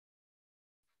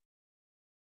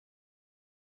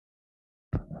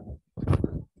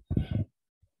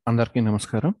అందరికీ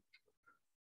నమస్కారం.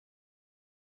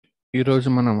 ఈరోజు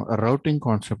మనం రౌటింగ్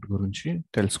కాన్సెప్ట్ గురించి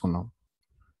తెలుసుకున్నాం.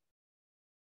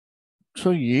 సో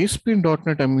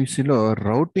ASP.NET MVCలో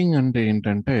రౌటింగ్ అంటే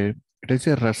ఏంటంటే it is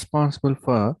responsible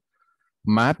for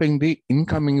mapping the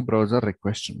incoming browser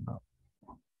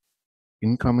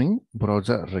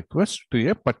request to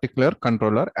A particular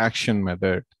controller action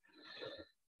method.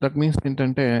 That means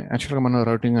ఏంటంటే యాక్చువల్గా మనం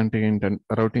రౌటింగ్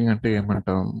అంటే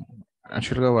ఏమంటాం,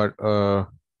 యాక్చువల్గా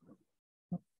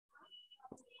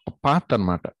పాత్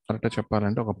అనమాట. కరెక్ట్గా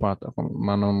చెప్పాలంటే ఒక పాత్,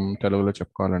 మనం తెలుగులో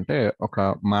చెప్పుకోవాలంటే ఒక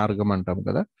మార్గం అంటాం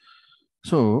కదా.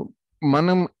 సో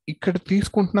మనం ఇక్కడ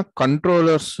తీసుకుంటున్న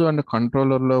కంట్రోలర్స్ అండ్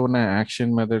కంట్రోలర్లో ఉన్న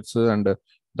యాక్షన్ మెథడ్స్ అండ్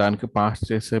దానికి పాస్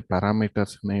చేసే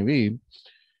పారామీటర్స్ అనేవి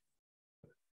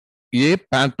ఏ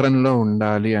ప్యాటర్న్లో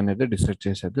ఉండాలి అనేది డిసైడ్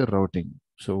చేసేది రౌటింగ్.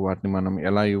 సో వాటిని మనం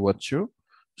ఎలా ఇవ్వచ్చు,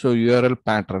 సో యూఆర్ఎల్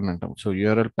ప్యాటర్న్ అంటాం. సో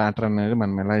యూఆర్ఎల్ ప్యాటర్న్ అనేది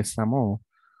మనం ఎలా ఇస్తామో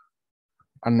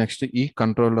అండ్ నెక్స్ట్ ఈ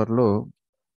కంట్రోలర్లో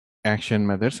యాక్షన్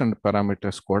మెథడ్స్ అండ్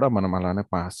పారామీటర్స్ కూడా మనం అలానే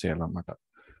పాస్ చేయాలన్నమాట.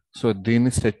 సో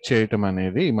దీన్ని సెట్ చేయటం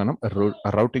అనేది మనం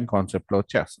రౌటింగ్ కాన్సెప్ట్లో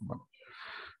చేస్తాం మనం.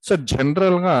 సో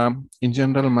ఇన్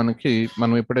జనరల్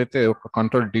మనం ఎప్పుడైతే ఒక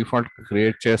కంట్రోల్ డిఫాల్ట్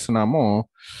క్రియేట్ చేస్తున్నామో,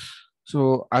 సో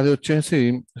అది వచ్చేసి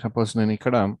సపోజ్ నేను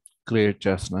ఇక్కడ క్రియేట్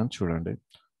చేస్తున్నాను చూడండి.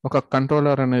 ఒక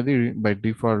కంట్రోలర్ అనేది బై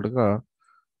డిఫాల్ట్గా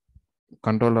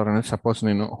కంట్రోలర్ అనేది సపోజ్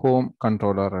నేను హోమ్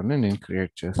కంట్రోలర్ అని నేను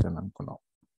క్రియేట్ చేశాను అనుకున్నాం.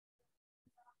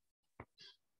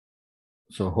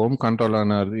 సో హోమ్ కంట్రోలర్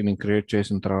అనేది నేను క్రియేట్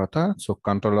చేసిన తర్వాత సో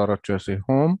కంట్రోలర్ వచ్చేసి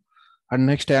home and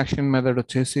next action method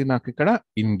వచ్చేసి నాకు ఇక్కడ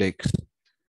ఇండెక్స్.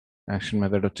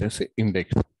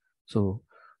 సో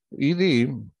ఇది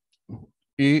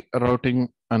ఈ రౌటింగ్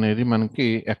అనేది మనకి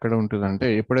ఎక్కడ ఉంటుందంటే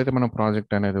ఎప్పుడైతే మనం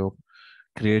ప్రాజెక్ట్ అనేది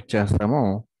క్రియేట్ చేస్తామో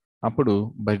అప్పుడు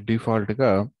బై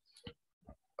డిఫాల్ట్గా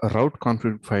రౌట్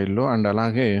కాన్ఫిగ్ ఫైల్లో అండ్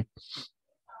అలాగే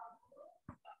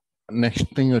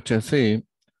నెక్స్ట్ థింగ్ వచ్చేసి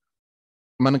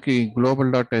మనకి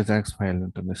global.ajax ఫైల్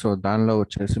ఉంటుంది. సో దానిలో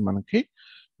వచ్చేసి మనకి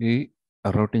ఈ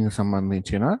రౌటింగ్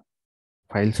సంబంధించిన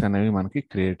ఫైల్స్ అనేవి మనకి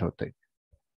క్రియేట్ అవుతాయి.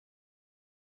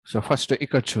 సో ఫస్ట్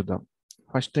ఇక్కడ చూద్దాం.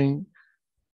 ఫస్ట్ థింగ్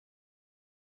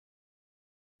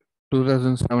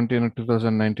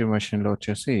 2017-2019 వర్షన్లో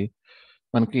వచ్చేసి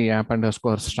మనకి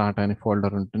app_start అనే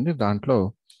ఫోల్డర్ ఉంటుంది. దాంట్లో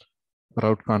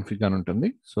రౌట్ కాన్ఫిగ్ అని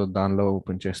ఉంటుంది. సో దానిలో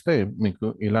ఓపెన్ చేస్తే మీకు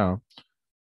ఇలా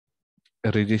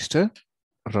రిజిస్టర్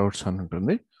రౌట్స్ అని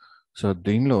ఉంటుంది. సో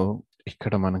దీనిలో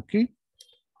ఇక్కడ మనకి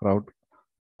రౌట్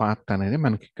పాత్ అనేది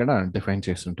మనకి ఇక్కడ డిఫైన్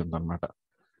చేసి ఉంటుంది అనమాట.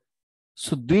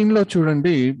 సో దీనిలో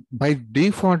చూడండి బై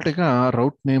డిఫాల్ట్గా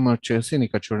రౌట్ నేమ్ వచ్చేసి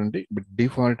ఇక్కడ చూడండి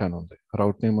డిఫాల్ట్ అని ఉంది.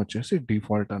 రౌట్ నేమ్ వచ్చేసి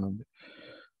డిఫాల్ట్ అని ఉంది.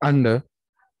 అండ్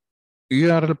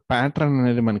యూఆర్ఎల్ ప్యాటర్న్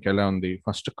అనేది మనకి ఎలా ఉంది,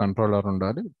 ఫస్ట్ కంట్రోలర్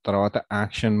ఉండాలి, తర్వాత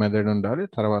యాక్షన్ మెథడ్ ఉండాలి,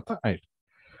 తర్వాత ఐడి.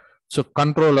 సో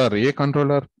కంట్రోలర్, ఏ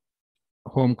కంట్రోలర్?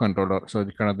 Home controller. సో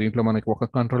ఇక్కడ దీంట్లో మనకి ఒక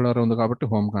కంట్రోలర్ ఉంది కాబట్టి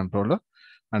home controller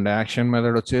and action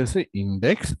method వచ్చేసి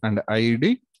ఇండెక్స్ అండ్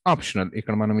ఐడి ఆప్షనల్.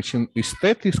 ఇక్కడ మనం ఇస్తే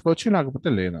తీసుకోవచ్చు, లేకపోతే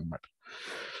లేదన్నమాట.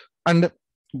 అండ్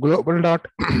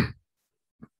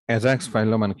global.ajax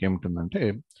ఫైల్లో మనకి ఏముంటుందంటే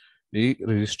ఈ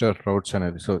రిజిస్టర్ రౌట్స్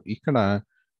అనేది. సో ఇక్కడ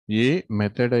ఏ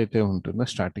మెథడ్ అయితే ఉంటుందో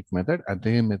స్టాటిక్ మెథడ్,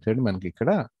 అదే మెథడ్ మనకి ఇక్కడ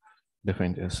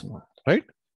డిఫైన్ చేస్తున్నాం, రైట్?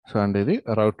 సో అండ్ ఇది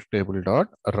రౌట్ టేబుల్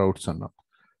డాట్ రౌట్స్ అన్నాం.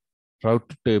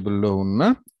 రౌట్ టేబుల్లో ఉన్న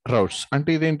రౌట్స్ అంటే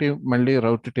ఇదేంటి, మళ్ళీ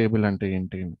రౌట్ టేబుల్ అంటే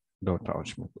ఏంటి డౌట్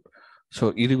రావచ్చు మీకు. సో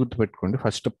ఇది గుర్తుపెట్టుకోండి.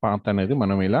 ఫస్ట్ పాత్ అనేది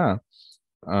మనం ఇలా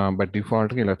బై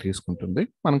డిఫాల్ట్గా ఇలా తీసుకుంటుంది.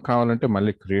 మనం కావాలంటే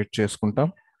మళ్ళీ క్రియేట్ చేసుకుంటాం.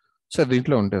 సో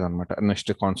దీంట్లో ఉంటుంది అనమాట.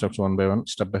 Next concepts 1 by 1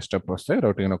 step by step వస్తాయి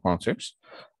రౌటింగ్ కాన్సెప్ట్స్.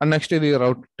 అండ్ నెక్స్ట్ ఇది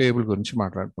రౌట్ టేబుల్ గురించి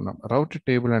మాట్లాడుకున్నాం. రౌట్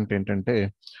టేబుల్ అంటే ఏంటంటే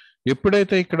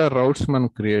ఎప్పుడైతే ఇక్కడ రౌట్స్ మనం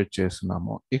క్రియేట్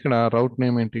చేస్తున్నామో ఇక్కడ రౌట్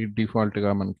నేమ్ ఏంటి,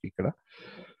 డిఫాల్ట్గా మనకి ఇక్కడ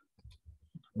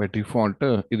బై డిఫాల్ట్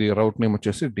ఇది రౌట్ నేమ్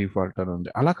వచ్చేసి డిఫాల్ట్ అని ఉంది.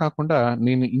 అలా కాకుండా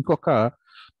నేను ఇంకొక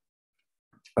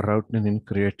రౌట్ని నేను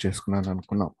క్రియేట్ చేసుకున్నాను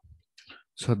అనుకున్నాం.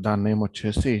 సో దాని నేమ్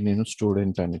వచ్చేసి నేను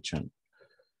స్టూడెంట్ అని ఇచ్చాను,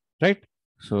 రైట్?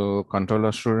 సో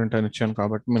కంట్రోలర్ స్టూడెంట్ అని ఇచ్చాను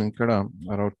కాబట్టి నేను ఇక్కడ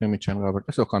రౌట్ నేమ్ ఇచ్చాను కాబట్టి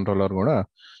సో కంట్రోలర్ కూడా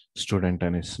స్టూడెంట్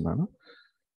అని ఇస్తున్నాను.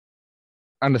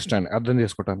 అర్థం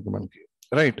చేసుకోవడానికి మనకి,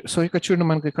 రైట్? సో ఇక్కడ చూడండి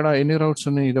మనకి ఇక్కడ ఎన్ని రౌట్స్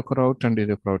ఉన్నాయి, ఇది ఒక రౌట్ అండ్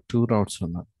ఇది ఒక రౌట్, 2 రౌట్స్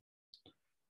ఉన్నాయి.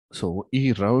 సో ఈ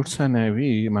రౌట్స్ అనేవి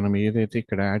మనం ఏదైతే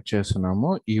ఇక్కడ యాడ్ చేస్తున్నామో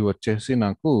ఇవి వచ్చేసి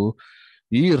నాకు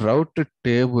ఈ రౌట్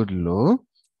టేబుల్లో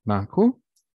నాకు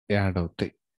యాడ్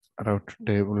అవుతాయి. రౌట్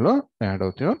టేబుల్లో యాడ్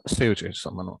అవుతాయో సేవ్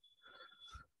చేస్తాం మనం.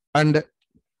 అండ్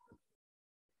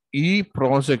ఈ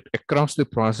ప్రాజెక్ట్ అక్రాస్ ది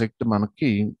ప్రాజెక్ట్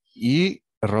మనకి ఈ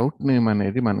రౌట్ నేమ్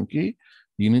అనేది మనకి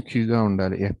యూనిక్గా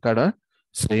ఉండాలి. ఎక్కడ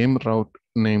సేమ్ రౌట్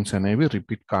నేమ్స్ అనేవి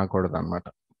రిపీట్ కాకూడదు అనమాట.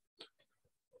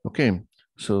 ఓకే,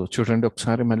 సో చూడండి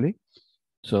ఒకసారి మళ్ళీ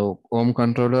సో హోమ్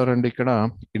కంట్రోలర్ అండ్ ఇక్కడ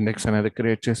ఇండెక్స్ అనేది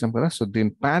క్రియేట్ చేసాం కదా. సో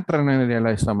దీని ప్యాటర్న్ అనేది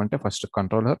ఎలా ఇస్తామంటే ఫస్ట్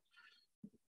కంట్రోలర్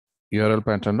యూఆర్ఎల్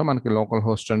ప్యాటర్న్ లో మనకి local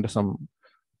host and sum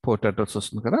port address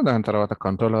వస్తుంది కదా. దాని తర్వాత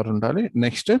కంట్రోలర్ ఉండాలి,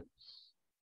 నెక్స్ట్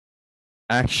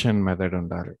యాక్షన్ మెథడ్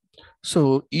ఉండాలి. సో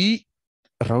ఈ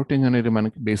రౌటింగ్ అనేది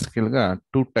మనకి బేసికల్ గా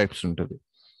 2 టైప్స్ ఉంటుంది.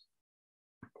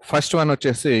 ఫస్ట్ వన్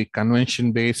వచ్చేసి కన్వెన్షన్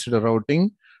బేస్డ్ రౌటింగ్,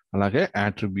 అలాగే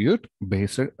అట్రిబ్యూట్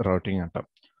బేస్డ్ రౌటింగ్ అంటాం.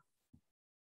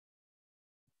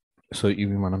 సో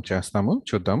ఇవి మనం చేస్తాము,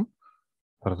 చూద్దాం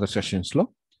ఫర్దర్ సెషన్స్ లో.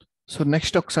 సో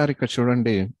నెక్స్ట్ ఒకసారి ఇక్కడ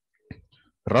చూడండి,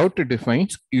 రౌట్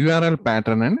defines URL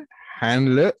pattern and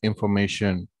handler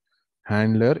information.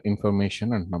 Handler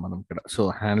information అంటున్నాం మనం ఇక్కడ. సో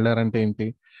హ్యాండ్లర్ అంటే ఏంటి?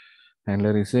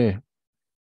 Handler is a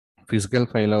physical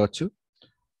file అవ్వచ్చు.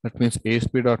 దట్ మీన్స్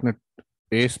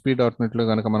ASP.NET లో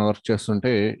కనుక మనం వర్క్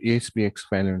చేస్తుంటే ASPX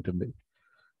ఫైల్ ఉంటుంది,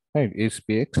 రైట్?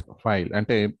 ASPX ఫైల్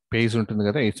అంటే పేజ్ ఉంటుంది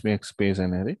కదా, ASPX పేజ్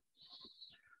అనేది.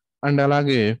 అండ్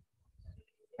అలాగే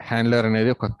హ్యాండ్లర్ అనేది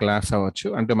ఒక క్లాస్ అవ్వచ్చు,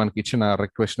 అంటే మనకి ఇచ్చిన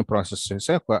రిక్వెస్ట్ని ప్రాసెస్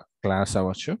చేసే ఒక క్లాస్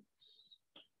అవ్వచ్చు.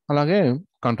 అలాగే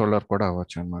కంట్రోలర్ కూడా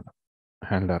అవ్వచ్చు అనమాట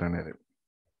హ్యాండ్లర్ అనేది.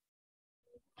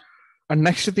 అండ్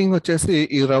నెక్స్ట్ థింగ్ వచ్చేసి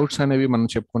ఈ రౌట్స్ అనేవి మనం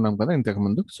చెప్పుకున్నాం కదా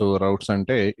ఇంతకుముందు. సో రౌట్స్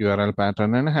అంటే URL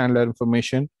pattern and handler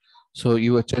information. So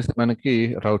ఇవి వచ్చేసి మనకి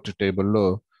రౌట్ టేబుల్లో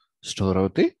స్టోర్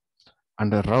అవుతాయి.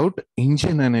 అండ్ రౌట్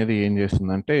ఇంజిన్ అనేది ఏం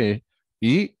చేస్తుందంటే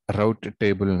ఈ రౌట్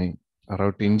టేబుల్ని,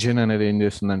 రౌట్ ఇంజిన్ అనేది ఏం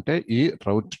చేస్తుందంటే ఈ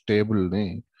రౌట్ టేబుల్ని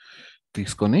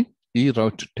తీసుకొని ఈ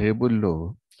రౌట్ టేబుల్లో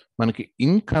మనకి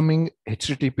ఇన్కమింగ్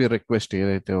HTTP రిక్వెస్ట్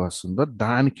ఏదైతే వస్తుందో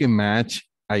దానికి మ్యాచ్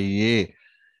అయ్యే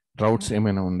రౌట్స్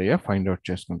ఏమైనా ఉన్నాయా ఫైండ్ అవుట్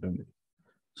చేసుకుంటుంది.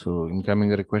 సో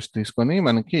ఇన్కమింగ్ రిక్వెస్ట్ తీసుకొని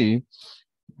మనకి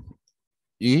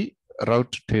ఈ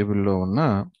రౌట్ టేబుల్లో ఉన్న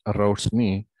రౌట్స్ని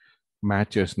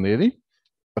మ్యాచ్ చేస్తుంది ఏది,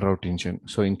 రౌట్ ఇంజిన్.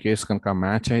 సో ఇన్ కేస్ కనుక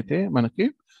మ్యాచ్ అయితే మనకి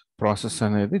ప్రాసెస్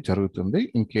అనేది జరుగుతుంది,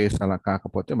 ఇన్ కేస్ అలా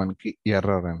కాకపోతే మనకి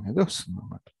ఎర్రర్ అనేది వస్తుంది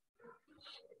అన్నమాట.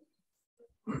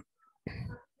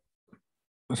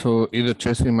 సో ఇది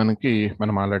వచ్చేసి మనకి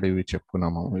మనం ఆల్రెడీ ఇవి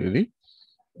చెప్పుకున్నాము ఇది.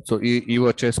 సో ఇవి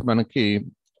వచ్చేసి మనకి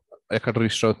ఎక్కడ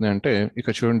రిజిస్టర్ అవుతుంది అంటే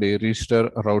ఇక్కడ చూడండి, రిజిస్టర్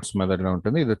రౌట్స్ మెథడ్ లో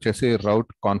ఉంటుంది. ఇది వచ్చేసి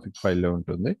రౌట్ కాన్ఫిగ్ ఫైల్ లో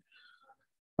ఉంటుంది.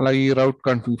 అలా ఈ రౌట్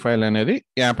కాన్ఫిగ్ ఫైల్ అనేది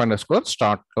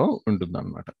app_start లో ఉంటుంది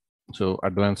అనమాట. సో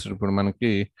అడ్వాన్స్డ్ ఇప్పుడు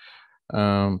మనకి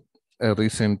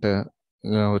రీసెంట్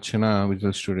వచ్చిన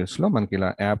విజువల్ స్టూడియోస్ లో మనకి ఇలా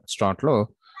యాప్ స్టార్ట్ లో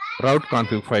రౌట్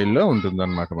కాన్ఫిగ్ ఫైల్ లో ఉంటుంది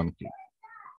అనమాట మనకి.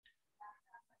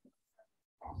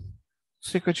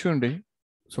 సో ఇక్కడ చూడండి,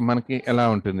 సో మనకి ఎలా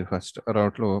ఉంటుంది ఫస్ట్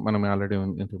రౌట్ లో మనం ఆల్రెడీ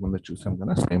ఇంతకుముందు చూసాం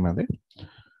కదా, సేమ్ అదే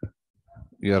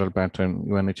యూఆర్ఎల్ ప్యాటర్న్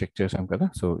ఇవన్నీ చెక్ చేసాం కదా.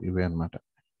 సో ఇవే అనమాట,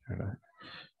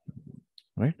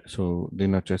 రైట్? సో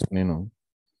దీన్ని వచ్చేసి నేను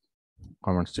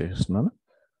కామెంట్స్ చేస్తున్నాను.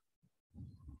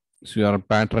 సో యూఆర్ఎల్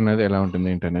ప్యాటర్న్ అనేది ఎలా ఉంటుంది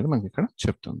ఏంటి అనేది మనకి ఇక్కడ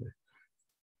చెప్తుంది.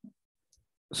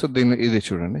 సో దీన్ని ఇది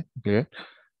చూడండి క్లియర్.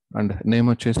 అండ్ నేమ్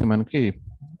వచ్చేసి మనకి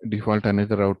డిఫాల్ట్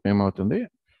అనేది రౌట్ నేమ్ అవుతుంది.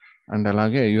 అండ్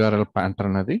అలాగే యూఆర్ఎల్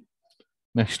ప్యాటర్న్ అది,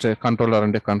 నెక్స్ట్ కంట్రోలర్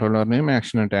అంటే కంట్రోలర్ నేమ్,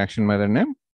 యాక్షన్ అంటే action method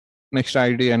name, next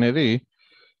ID అనేది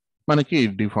మనకి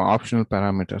ఆప్షనల్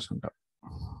పారామీటర్స్ అంటారు.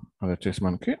 అది వచ్చేసి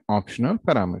మనకి ఆప్షనల్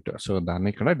పారామీటర్. సో దాన్ని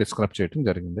ఇక్కడ డిస్క్రైబ్ చేయడం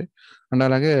జరిగింది. అండ్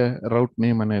అలాగే రౌట్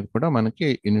నేమ్ అనేది కూడా మనకి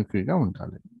యూనిక్గా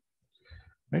ఉండాలి,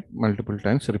 రైట్? మల్టిపుల్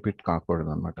టైమ్స్ రిపీట్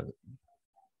కాకూడదు అనమాట అది.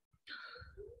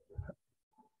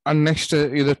 అండ్ నెక్స్ట్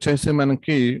ఇది వచ్చేసి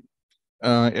మనకి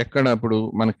ఎక్కడ ఇప్పుడు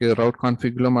మనకి రౌట్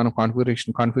కాన్ఫిగ్ లో మనం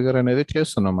కాన్ఫిగర్ అనేది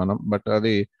చేస్తున్నాం మనం, బట్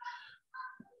అది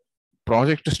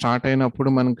ప్రాజెక్ట్ స్టార్ట్ అయినప్పుడు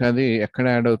మనకి అది ఎక్కడ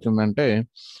యాడ్ అవుతుందంటే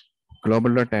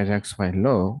global.ajax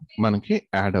ఫైల్లో మనకి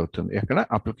యాడ్ అవుతుంది. ఎక్కడ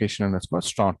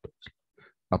application_start.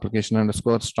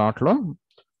 application_start లో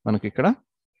మనకి ఇక్కడ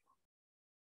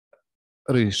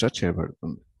రిజిస్టర్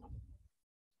చేయబడుతుంది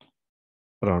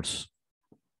రౌట్స్.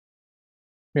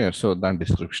 సో దాని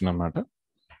డిస్క్రిప్షన్ అన్నమాట.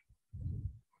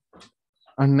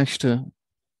 అండ్ నెక్స్ట్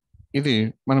ఇది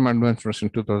మనం అడ్వాన్స్ వర్షన్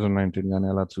 2019 కానీ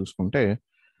అలా చూసుకుంటే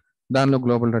దానిలో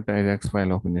global.ajax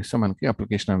ఫైల్ ఓపెన్ చేస్తే మనకి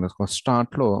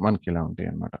application_start లో మనకి ఇలా ఉంటాయి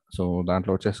అనమాట. సో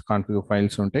దాంట్లో వచ్చేసి కాన్ఫిగ్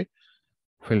ఫైల్స్ ఉంటాయి,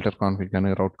 ఫిల్టర్ కాన్ఫిగ్ కానీ,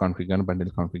 రౌట్ కాన్ఫిగ్ కానీ,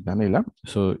 బండిల్ కాన్ఫిగ్ కానీ ఇలా.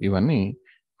 సో ఇవన్నీ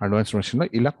అడ్వాన్స్ వర్షన్లో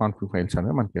ఇలా కాన్ఫిగ్ ఫైల్స్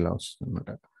అనేవి మనకి ఇలా వస్తుంది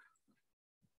అనమాట.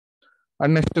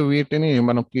 అండ్ నెక్స్ట్ వీటిని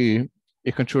మనకి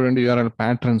ఇక్కడ చూడండి యూఆర్ఎల్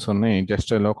ప్యాటర్న్స్ ఉన్నాయి.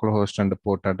 Just local host and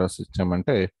port address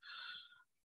ఇచ్చామంటే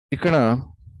ఇక్కడ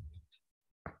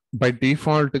బై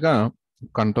డిఫాల్ట్ గా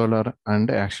కంట్రోలర్ అండ్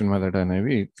యాక్షన్ మెథడ్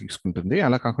అనేవి తీసుకుంటుంది.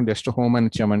 అలా కాకుండా జస్ట్ హోమ్ అని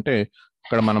ఇచ్చామంటే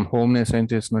ఇక్కడ మనం హోమ్ ని అసైన్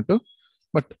చేసినట్టు,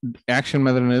 బట్ యాక్షన్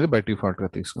మెథడ్ అనేది బై డిఫాల్ట్ గా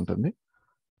తీసుకుంటుంది.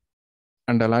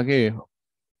 అండ్ అలాగే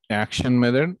యాక్షన్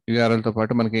మెథడ్ యూఆర్ఎల్ తో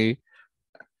పాటు మనకి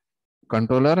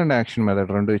కంట్రోలర్ అండ్ యాక్షన్ మెథడ్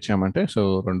రెండు ఇచ్చామంటే సో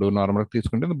రెండు నార్మల్గా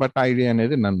తీసుకుంటుంది, బట్ ఐడి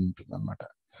అనేది నన్ను ఉంటుంది అనమాట,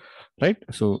 రైట్?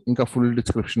 సో ఇంకా ఫుల్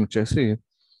డిస్క్రిప్షన్ వచ్చేసి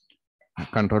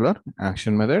controller,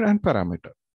 action method and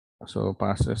parameter. So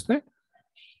pass చేస్తే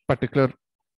పర్టికులర్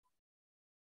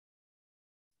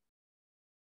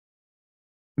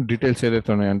డీటెయిల్స్ ఏదైతే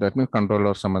ఉన్నాయో దాన్ని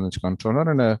కంట్రోలర్ సంబంధించి కంట్రోలర్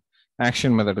అండ్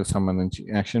యాక్షన్ మెథడ్కి సంబంధించి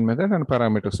యాక్షన్ మెథడ్ అండ్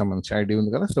పారామీటర్కి సంబంధించి ఐడి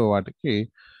ఉంది కదా, సో వాటికి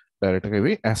డైరెక్ట్గా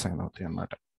ఇవి అసైన్ అవుతాయి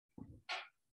అన్నమాట.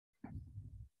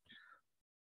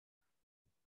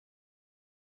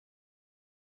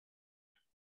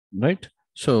 రైట్.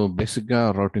 సో బేసిక్గా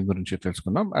రౌటింగ్ గురించి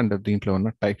తెలుసుకున్నాం అండ్ దీంట్లో ఉన్న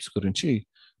టైప్స్ గురించి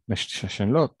నెక్స్ట్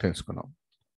సెషన్లో తెలుసుకున్నాం.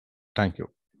 Thank you.